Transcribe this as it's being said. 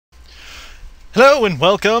Hello and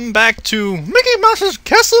welcome back to Mickey Mouse's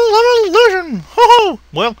Castle of Illusion! Ho ho!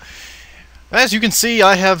 Well, as you can see,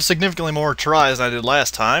 I have significantly more tries than I did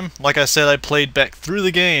last time. Like I said, I played back through the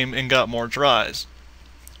game and got more tries.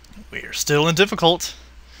 We're still in difficult.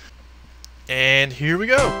 And here we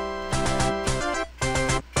go.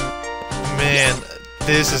 Man,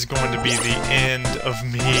 this is going to be the end of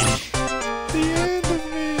me. The end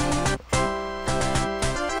of me.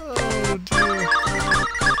 Oh dear.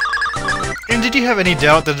 And did you have any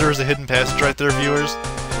doubt that there was a hidden passage right there, viewers?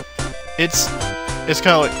 It's kind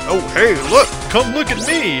of like, oh hey, look, come look at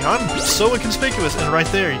me, I'm so inconspicuous. And right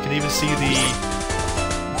there, you can even see the,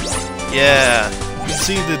 yeah, you can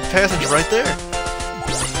see the passage right there.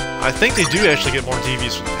 I think they do actually get more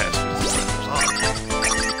DVs from the passages.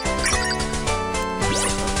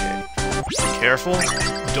 Okay, be careful.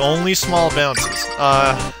 Only small bounces.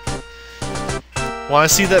 When I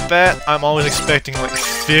see that bat, I'm always expecting like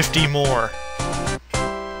 50 more.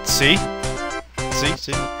 See? See?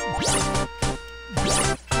 See?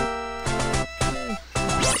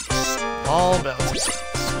 Small bounces.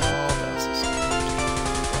 Small bounces.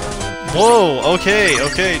 Whoa! Okay,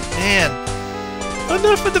 okay. Man.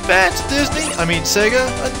 Enough with the bats, Disney! I mean, Sega.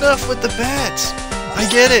 Enough with the bats! I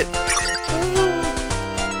get it!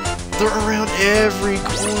 They're around every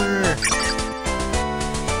corner.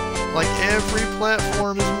 Like every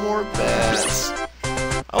platform is more bats.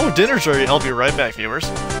 Oh, dinner's ready. I'll be right back, viewers.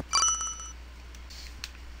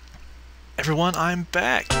 Everyone, I'm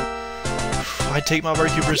back. I take my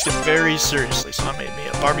barbecue brisket very seriously, so I made me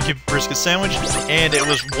a barbecue brisket sandwich, and it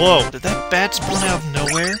was, whoa, did that bat spawn out of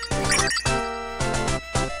nowhere?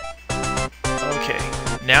 Okay,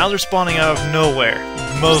 now they're spawning out of nowhere.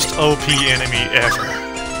 Most OP enemy ever.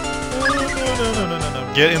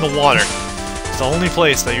 No. Get in the water. It's the only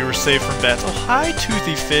place that you were safe from bats. Oh, hi,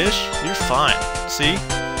 toothy fish. You're fine. See?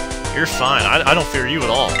 You're fine. I don't fear you at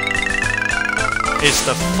all. It's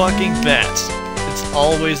the fucking bats. It's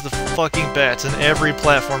always the fucking bats in every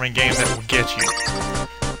platforming game that will get you.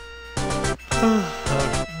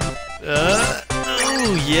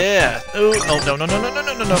 Oh, yeah. Oh, no.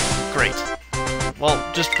 Great. Well,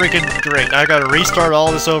 just freaking great. I gotta restart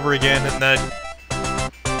all this over again, and then...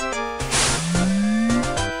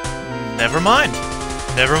 Never mind.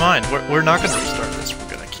 Never mind. We're not gonna restart this. We're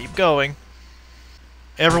gonna keep going.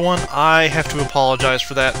 Everyone, I have to apologize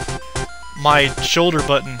for that. My shoulder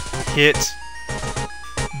button hit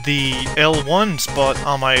the L1 spot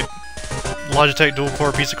on my Logitech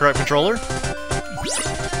dual-core piece of crap controller,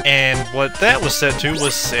 and what that was set to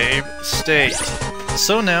was save state.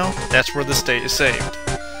 So now, that's where the state is saved.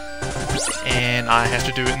 And I have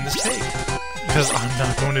to do it in this take, because I'm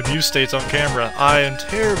not going to view states on camera. I am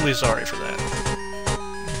terribly sorry for that.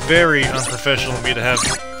 Very unprofessional of me to have...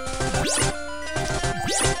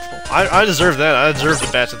 I deserve that. I deserve the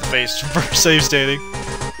bat to the face for save stating.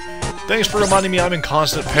 Thanks for reminding me I'm in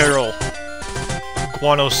constant peril.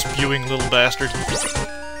 Guano-spewing little bastard.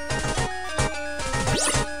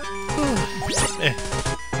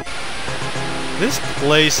 This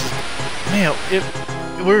place... Man,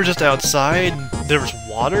 we were just outside, and there was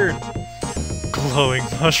water, and glowing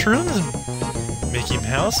mushrooms, and Mickey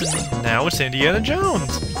Mouse, and now it's Indiana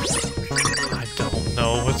Jones. I don't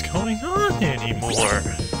know what's going on anymore.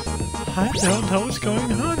 I don't know what's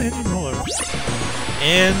going on anymore.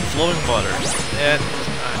 And flowing water. That's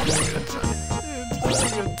not a good sign. It's not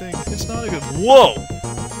a good thing. It's not a good... Whoa!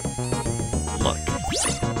 Luck.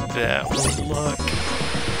 That was luck.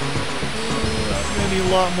 I'm gonna need a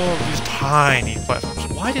lot more of these tiny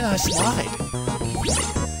platforms. Why did I slide?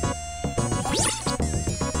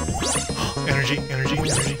 Energy, energy,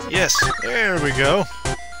 energy. Yes! There we go.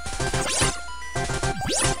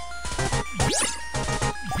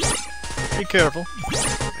 Very careful.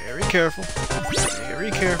 Very careful.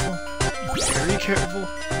 Very careful. Very careful.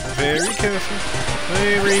 Very careful.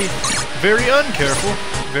 Very uncareful.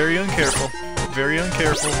 Very uncareful. Very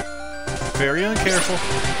uncareful. Very uncareful.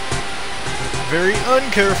 Very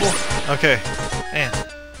uncareful. Okay. And.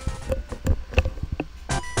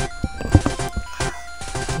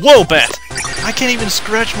 Whoa, bat! I can't even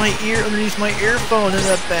scratch my ear underneath my earphone and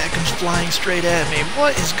that bat comes flying straight at me.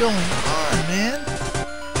 What is going on, man?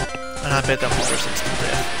 And I bet that water's instant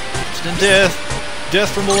death. Instant death! Death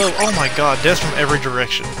from below! Oh my god, death from every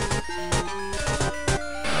direction.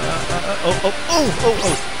 Oh!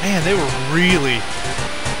 Man, they were really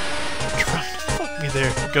trying to fuck me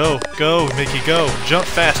there. Go, Mickey, go! Jump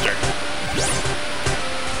faster!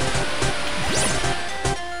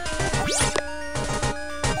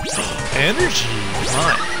 Energy!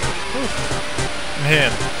 Mine.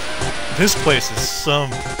 Man, this place is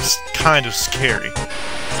some kind of scary.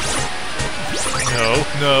 No,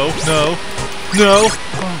 no, no, no!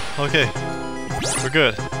 Oh, okay. We're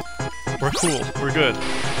good. We're cool. We're good.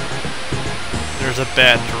 There's a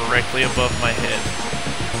bat directly above my head.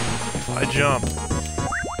 If I jump...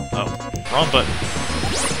 Oh, wrong button.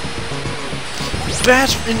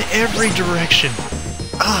 Bats in every direction!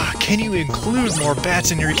 Ah, can you include more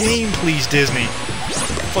bats in your game, please, Disney?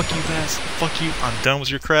 Fuck you, bats. Fuck you. I'm done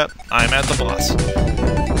with your crap. I'm at the boss.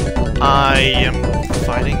 I am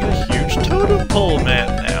fighting a huge totem pole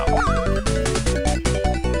man now.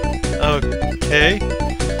 Okay.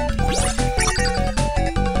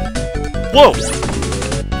 Whoa!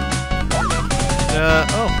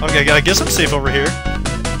 Oh, okay, I guess I'm safe over here.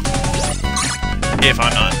 If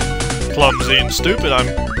I'm not clumsy and stupid, I'm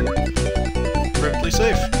perfectly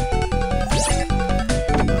safe.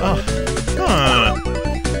 Oh,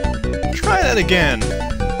 try that again.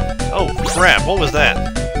 Oh, crap, what was that?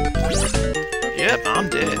 Yep, I'm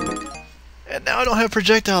dead. And now I don't have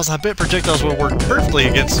projectiles. I bet projectiles will work perfectly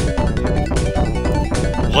against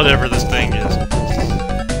whatever this thing is.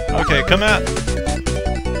 Okay, come out.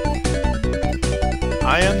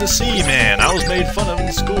 I am the Sea-Man. I was made fun of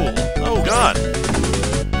in school. Oh, God.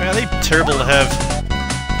 Man, they terrible to have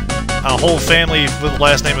a whole family with the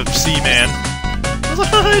last name of Sea-Man. I was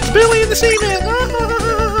like, it's Billy and the Sea-Man!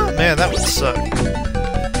 Man, that would suck.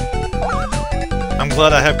 I'm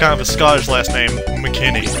glad I have kind of a Scottish last name,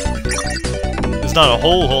 McKinney. There's not a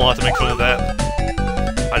whole lot to make fun of that.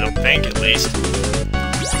 I don't think, at least.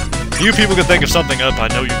 You people can think of something up, I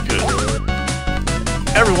know you could.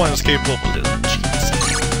 Everyone is capable of it.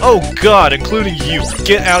 Jeez. Oh God, including you!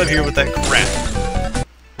 Get out of here with that crap!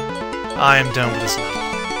 I am done with this level.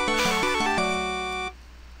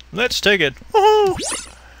 Let's take it. Woohoo!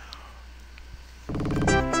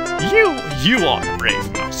 You are a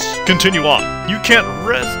brave mouse. Continue on. You can't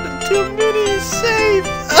rest until Minnie is safe.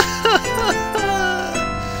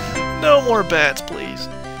 No more bats, please.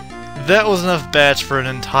 That was enough bats for an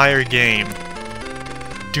entire game.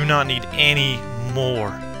 Do not need any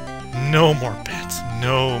more. No more bats.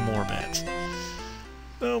 No more bats.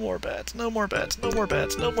 No more bats. No more bats. No more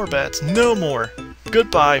bats. No more bats. No more.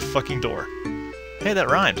 Goodbye, fucking door. Hey, that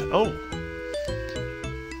rhymed. Oh.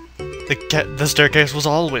 The staircase was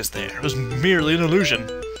always there. It was merely an illusion.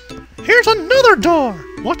 Here's another door!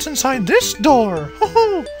 What's inside this door?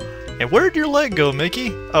 Ho-ho! And where'd your leg go,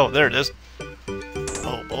 Mickey? Oh, there it is.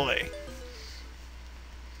 Oh, boy.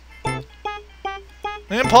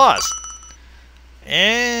 And pause.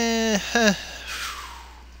 And...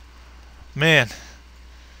 Man.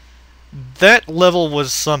 That level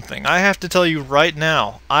was something. I have to tell you right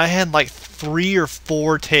now, I had like 3 or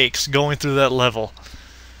 4 takes going through that level.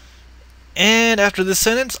 And after this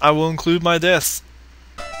sentence, I will include my deaths.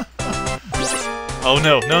 Oh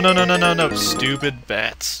no, no, no, no, no, no, no, stupid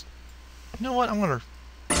bats. You know what, I'm gonna...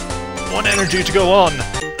 want energy to go on.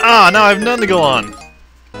 Ah, now I have none to go on.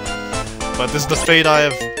 But this is the fate I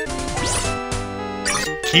have...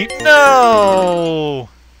 No!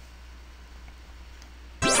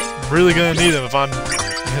 Really gonna need them if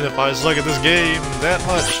I suck at this game that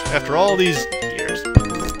much after all these years.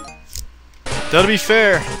 That'll be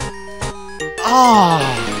fair.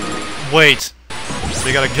 Ah, wait.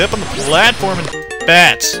 They gotta get up on the platform and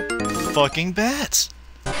bats. Fucking bats.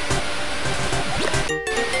 No.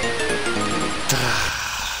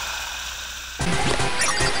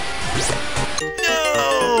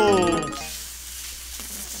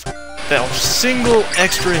 That single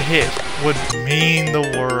extra hit would mean the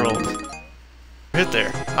world. Hit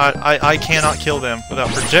there. I cannot kill them without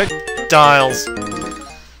projectiles.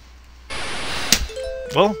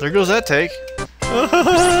 Well, there goes that take. They're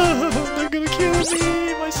gonna kill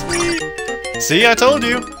me in my sleep. See, I told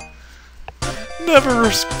you. Never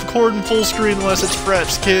record in full screen unless it's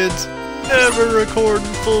fraps, kids. Never record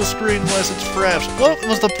in full screen unless it's fraps. What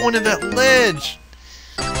was the point of that ledge?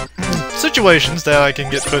 Situations that I can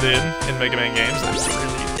get put in Mega Man games that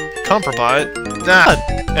really compromise. Ah,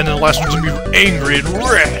 and then the last one's gonna be angry and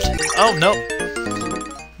red. Oh, no.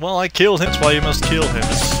 Well, I killed him. That's why you must kill him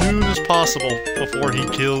as soon as possible before he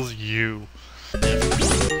kills you.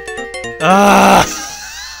 Ah!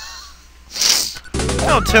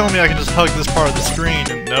 Don't tell me I can just hug this part of the screen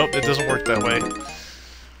and nope, it doesn't work that way.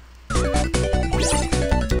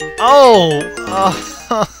 Oh!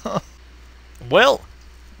 Well,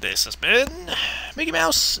 this has been Mickey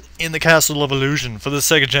Mouse in the Castle of Illusion for the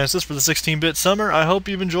Sega Genesis for the 16-bit summer. I hope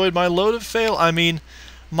you've enjoyed my load of fail. I mean,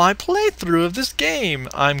 my playthrough of this game.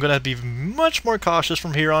 I'm going to be much more cautious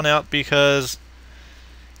from here on out because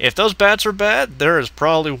if those bats are bad, there is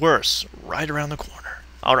probably worse right around the corner.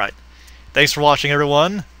 Alright, thanks for watching,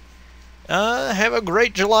 everyone. Have a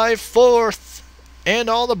great July 4th. and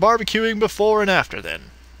all the barbecuing before and after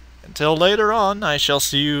then. Until later on, I shall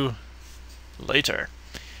see you later.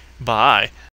 Bye.